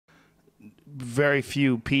very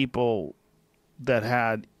few people that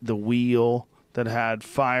had the wheel, that had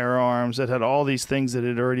firearms, that had all these things that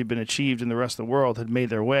had already been achieved in the rest of the world had made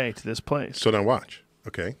their way to this place. So now watch.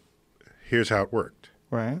 Okay. Here's how it worked.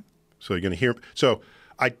 Right. So you're going to hear. So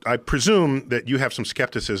I presume that you have some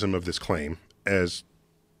skepticism of this claim, as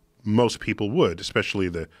most people would, especially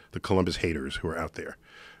the Columbus haters who are out there.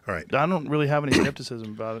 All right. I don't really have any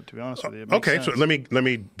skepticism about it, to be honest with you. Okay, so let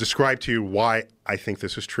me describe to you why I think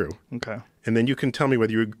this is true. Okay. And then you can tell me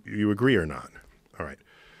whether you agree or not. All right.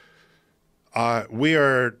 We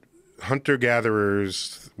are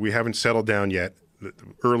hunter-gatherers. We haven't settled down yet,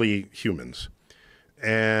 early humans.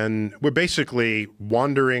 And we're basically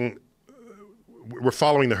wandering. We're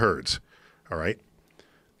following the herds. All right.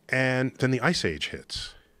 And then the Ice Age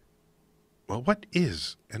hits. Well, what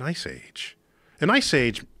is an Ice Age? An Ice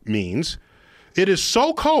Age means it is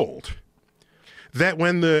so cold that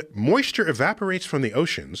when the moisture evaporates from the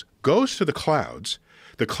oceans, goes to the clouds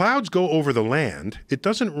go over the land, it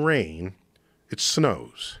doesn't rain, it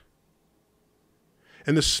snows.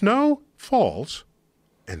 And the snow falls,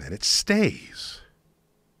 and then it stays.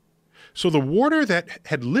 So the water that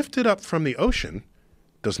had lifted up from the ocean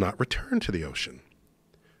does not return to the ocean.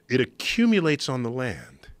 It accumulates on the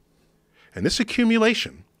land. And this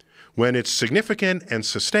accumulation, when it's significant and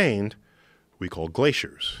sustained, we call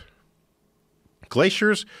glaciers.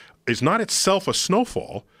 Glaciers is not itself a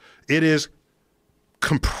snowfall. It is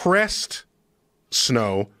compressed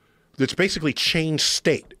snow that's basically changed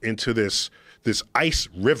state into this ice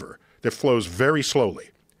river that flows very slowly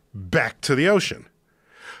back to the ocean.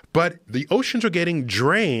 But the oceans are getting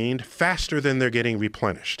drained faster than they're getting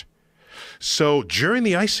replenished. So during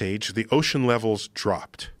the Ice Age, the ocean levels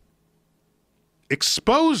dropped,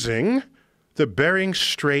 exposing the Bering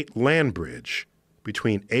Strait land bridge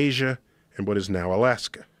between Asia and what is now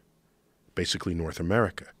Alaska, basically North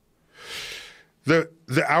America.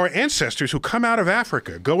 Our ancestors who come out of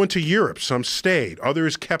Africa go into Europe. Some stayed,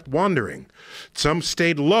 others kept wandering. Some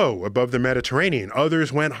stayed low above the Mediterranean,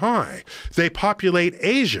 others went high. They populate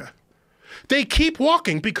Asia. They keep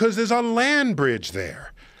walking because there's a land bridge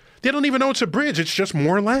there. They don't even know it's a bridge, it's just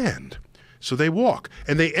more land. So they walk,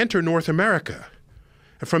 and they enter North America.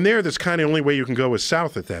 And from there, that's kind of the only way you can go is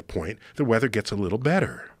south at that point. The weather gets a little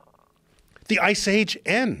better. The Ice Age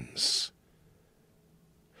ends.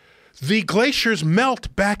 The glaciers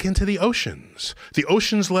melt back into the oceans. The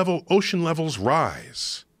ocean levels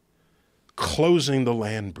rise, closing the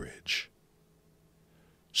land bridge,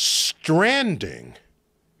 stranding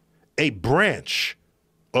a branch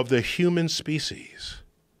of the human species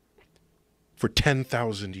for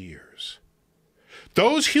 10,000 years.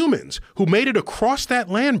 Those humans who made it across that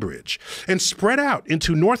land bridge and spread out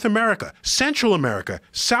into North America, Central America,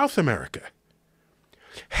 South America,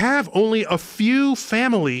 have only a few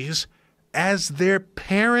families as their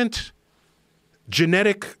parent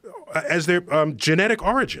genetic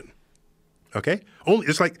origin. Okay?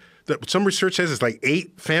 It's like some research says it's like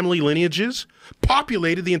 8 family lineages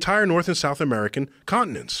populated the entire North and South American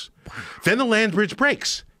continents. Then the land bridge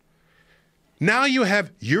breaks. Now you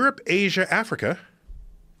have Europe, Asia, Africa,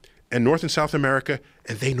 and North and South America,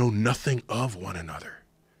 and they know nothing of one another.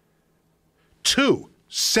 2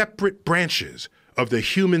 separate branches of the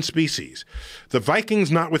human species. The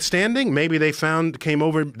Vikings notwithstanding, maybe they came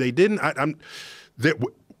over, they didn't.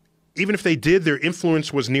 Even if they did, their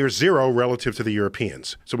influence was near zero relative to the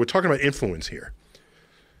Europeans. So we're talking about influence here.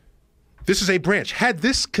 This is a branch. Had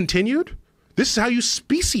this continued, this is how you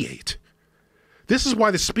speciate. This is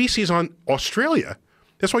why the species on Australia,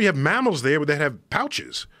 that's why you have mammals there that have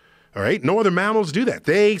pouches. All right? No other mammals do that.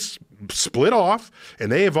 They split off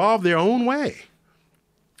and they evolved their own way.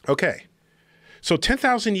 Okay. So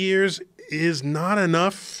 10,000 years is not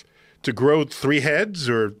enough to grow 3 heads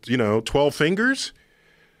or, 12 fingers.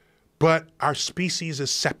 But our species is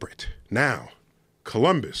separate. Now,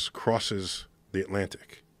 Columbus crosses the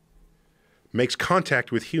Atlantic, makes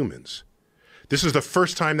contact with humans. This is the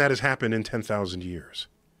first time that has happened in 10,000 years.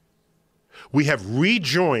 We have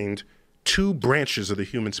rejoined 2 branches of the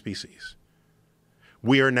human species.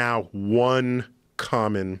 We are now one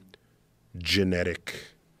common genetic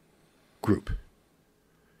group.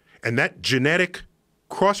 And that genetic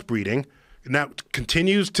crossbreeding now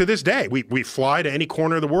continues to this day. We fly to any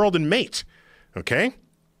corner of the world and mate, okay?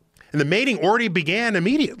 And the mating already began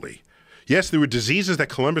immediately. Yes, there were diseases that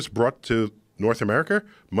Columbus brought to North America,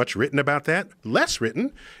 much written about that. Less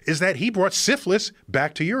written is that he brought syphilis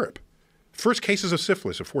back to Europe. First cases of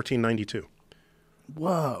syphilis of 1492.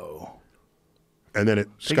 Whoa. And then it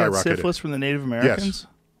skyrocketed. They got syphilis from the Native Americans? Yes.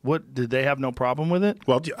 What, did they have no problem with it?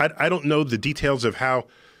 Well, I don't know the details of how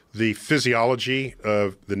the physiology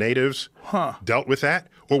of the natives dealt with that,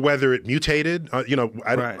 or whether it mutated. I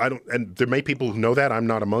don't, and there may be people who know that. I'm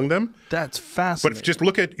not among them. That's fascinating. But just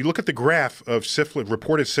look at the graph of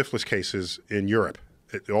reported syphilis cases in Europe.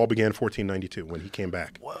 It all began in 1492 when he came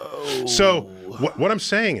back. Whoa. So what I'm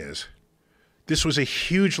saying is, this was a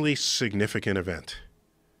hugely significant event,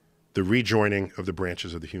 the rejoining of the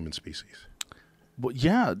branches of the human species. Well,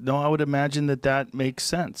 yeah, no, I would imagine that makes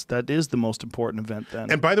sense. That is the most important event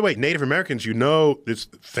then. And by the way, Native Americans, this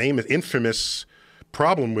infamous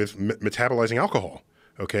problem with metabolizing alcohol,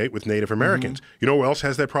 okay, with Native Americans. Mm-hmm. You know who else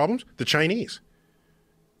has that problem? The Chinese.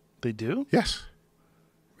 They do? Yes.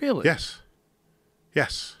 Really? Yes.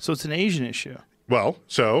 Yes. So it's an Asian issue. Well,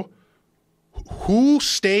 so who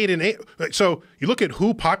stayed in so you look at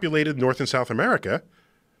who populated North and South America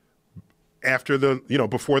after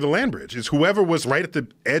before the land bridge. It's whoever was right at the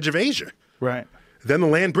edge of Asia. Right. Then the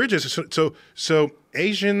land bridges. So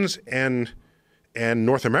Asians and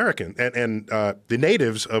North American and the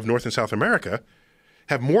natives of North and South America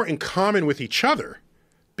have more in common with each other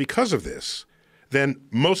because of this than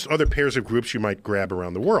most other pairs of groups you might grab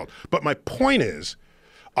around the world. But my point is,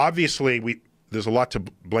 obviously, there's a lot to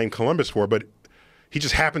blame Columbus for, but he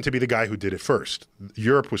just happened to be the guy who did it first.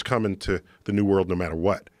 Europe was coming to the New World no matter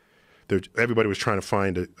what. Everybody was trying to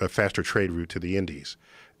find a faster trade route to the Indies.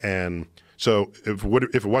 And so if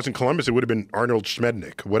it wasn't Columbus, it would have been Arnold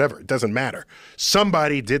Schmednick, whatever. It doesn't matter.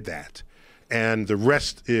 Somebody did that. And the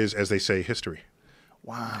rest is, as they say, history.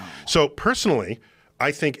 Wow. So personally,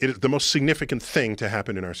 I think it is the most significant thing to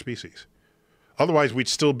happen in our species. Otherwise, we'd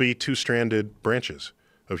still be two-stranded branches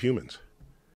of humans.